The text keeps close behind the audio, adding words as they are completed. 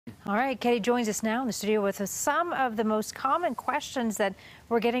All right, Katie joins us now in the studio with some of the most common questions that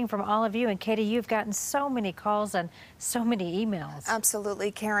we're getting from all of you. And Katie, you've gotten so many calls and so many emails.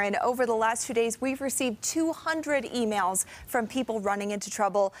 Absolutely, Karen. Over the last 2 days, we've received 200 emails from people running into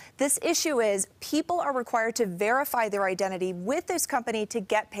trouble. This issue is people are required to verify their identity with this company to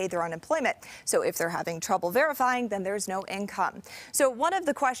get paid their unemployment. So if they're having trouble verifying, then there's no income. So one of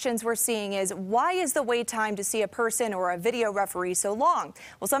the questions we're seeing is, why is the wait time to see a person or a video referee so long?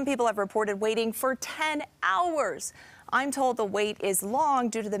 Well, some people have reported waiting for 10 hours. I'm told the wait is long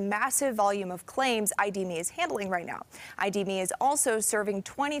due to the massive volume of claims ID.me is handling right now. ID.me is also serving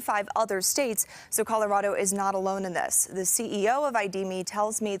 25 other states, so Colorado is not alone in this. The CEO of ID.me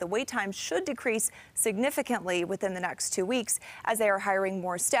tells me the wait time should decrease significantly within the next 2 weeks as they are hiring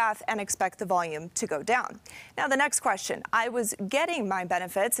more staff and expect the volume to go down. Now, the next question. I was getting my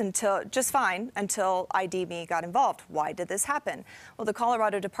benefits just fine until ID.me got involved. Why did this happen? Well, the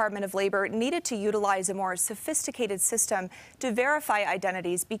Colorado Department of Labor needed to utilize a more sophisticated system to verify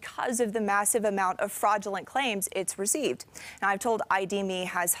identities because of the massive amount of fraudulent claims it's received. Now, I've told ID.me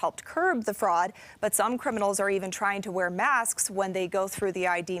has helped curb the fraud, but some criminals are even trying to wear masks when they go through the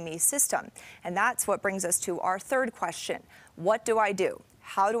ID.me system. And that's what brings us to our third question. What do I do?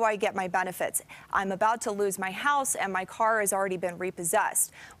 How do I get my benefits? I'm about to lose my house and my car has already been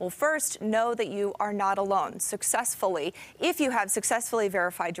repossessed. Well, first, know that you are not alone successfully. If you have successfully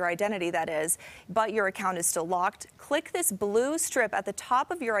verified your identity, that is, but your account is still locked, click this blue strip at the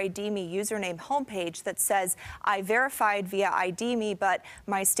top of your ID.me username homepage that says, I verified via ID.me, but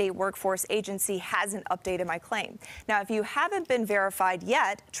my state workforce agency hasn't updated my claim. Now, if you haven't been verified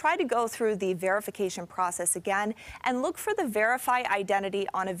yet, try to go through the verification process again and look for the Verify Identity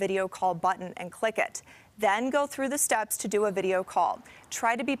on a video call button and click it. Then go through the steps to do a video call.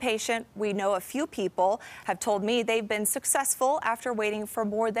 Try to be patient. We know a few people have told me they've been successful after waiting for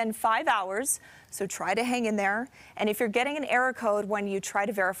more than 5 hours. So try to hang in there. And if you're getting an error code when you try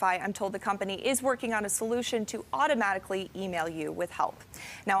to verify, I'm told the company is working on a solution to automatically email you with help.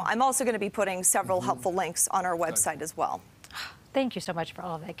 Now, I'm also going to be putting several helpful links on our website as well. Thank you so much for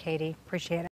all of that, Katie. Appreciate it.